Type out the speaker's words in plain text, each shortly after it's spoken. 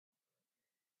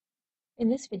In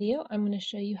this video, I'm going to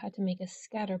show you how to make a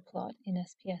scatter plot in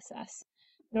SPSS.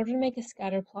 In order to make a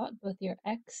scatter plot, both your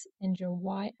x and your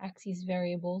y-axis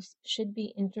variables should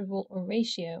be interval or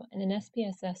ratio, and in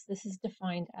SPSS this is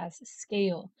defined as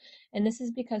scale. And this is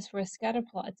because for a scatter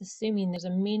plot, it's assuming there's a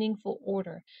meaningful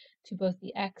order to both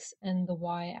the x and the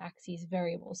y-axis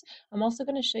variables. I'm also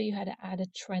going to show you how to add a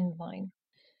trend line.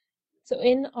 So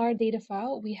in our data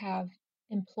file, we have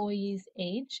employees'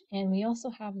 age, and we also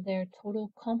have their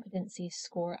total competency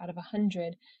score out of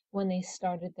 100 when they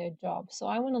started their job. So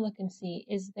I want to look and see,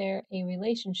 is there a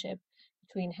relationship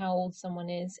between how old someone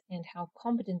is and how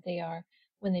competent they are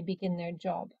when they begin their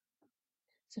job?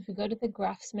 So if we go to the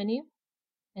Graphs menu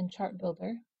and Chart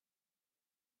Builder,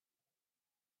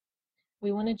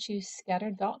 we want to choose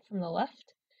Scatter Dot from the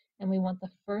left, and we want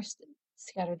the first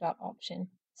Scatter Dot option.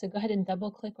 So go ahead and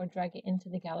double click or drag it into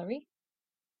the gallery.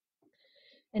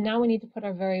 And now we need to put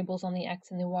our variables on the x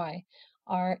and the y.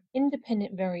 Our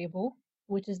independent variable,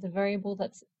 which is the variable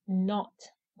that's not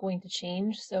going to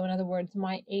change. So in other words,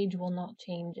 my age will not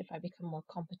change if I become more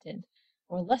competent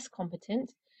or less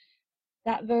competent.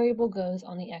 That variable goes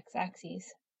on the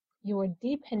x-axis. Your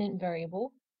dependent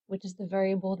variable, which is the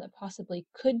variable that possibly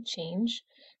could change.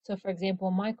 So for example,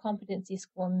 my competency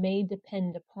score may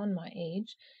depend upon my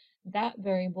age. That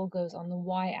variable goes on the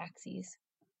y-axis.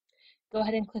 Go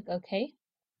ahead and click OK.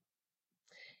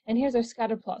 And here's our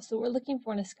scatter plot. So what we're looking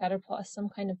for in a scatter plot is some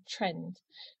kind of trend.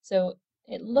 So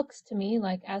it looks to me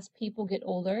like as people get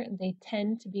older, they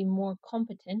tend to be more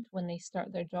competent when they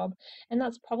start their job. And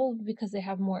that's probably because they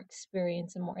have more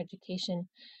experience and more education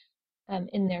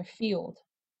in their field.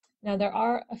 Now, there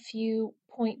are a few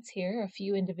points here, a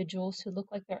few individuals who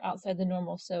look like they're outside the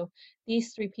normal. So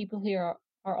these three people here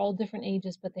are all different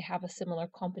ages, but they have a similar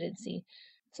competency.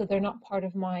 So they're not part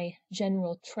of my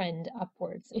general trend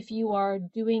upwards. If you are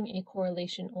doing a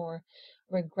correlation or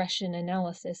regression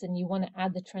analysis and you want to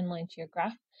add the trend line to your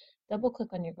graph, double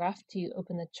click on your graph to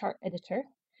open the chart editor.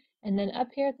 And then up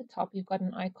here at the top, you've got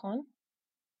an icon.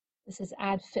 This is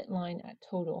Add Fit Line at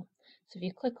Total. So if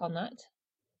you click on that,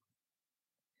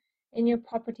 in your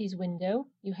properties window,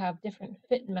 you have different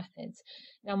fit methods.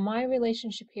 Now, my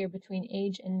relationship here between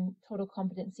age and total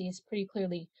competency is pretty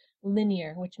clearly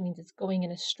linear, which means it's going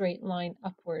in a straight line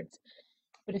upwards.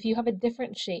 But if you have a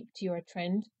different shape to your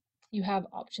trend, you have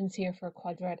options here for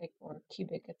quadratic or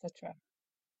cubic, etc.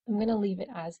 I'm going to leave it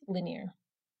as linear.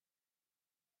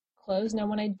 Close. Now,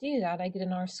 when I do that, I get an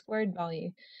r²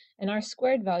 value. And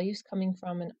r² value is coming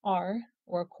from an R,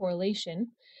 or a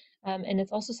correlation, and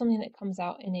it's also something that comes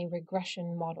out in a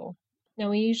regression model.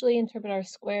 Now we usually interpret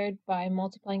r² by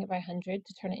multiplying it by 100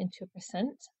 to turn it into a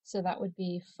percent. So that would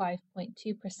be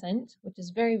 5.2%, which is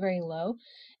very, very low.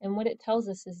 And what it tells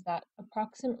us is that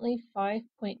approximately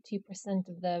 5.2%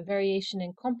 of the variation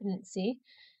in competency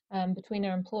between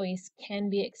our employees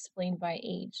can be explained by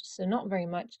age. So not very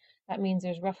much. That means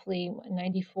there's roughly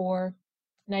 94,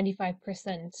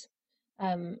 95%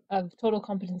 of total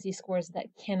competency scores that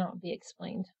cannot be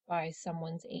explained by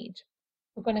someone's age.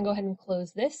 We're going to go ahead and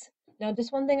close this. Now,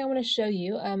 just one thing I want to show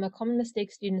you, a common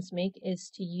mistake students make is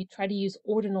to try to use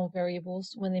ordinal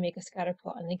variables when they make a scatter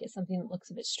plot, and they get something that looks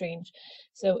a bit strange.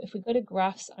 So if we go to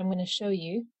graphs, I'm going to show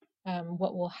you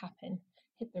what will happen.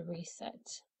 Hit the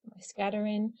reset, my scatter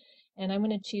in, and I'm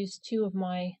going to choose two of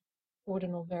my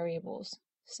ordinal variables.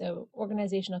 So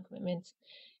organizational commitment,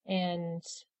 and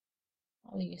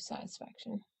I'll use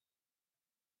satisfaction.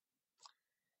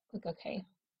 Click OK.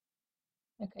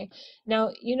 Okay,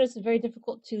 now you notice it's very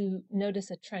difficult to notice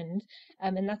a trend,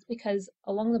 and that's because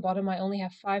along the bottom I only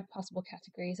have 5 possible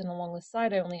categories, and along the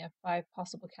side I only have 5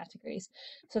 possible categories.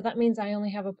 So that means I only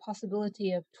have a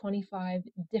possibility of 25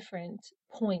 different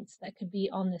points that could be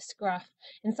on this graph,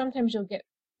 and sometimes you'll get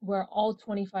where all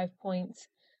 25 points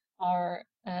are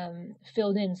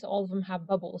filled in, so all of them have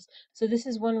bubbles. So this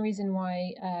is one reason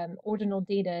why ordinal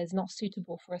data is not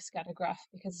suitable for a scatter graph,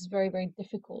 because it's very, very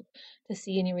difficult to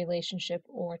see any relationship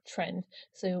or trend.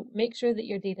 So make sure that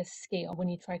your data scale when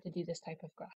you try to do this type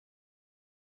of graph.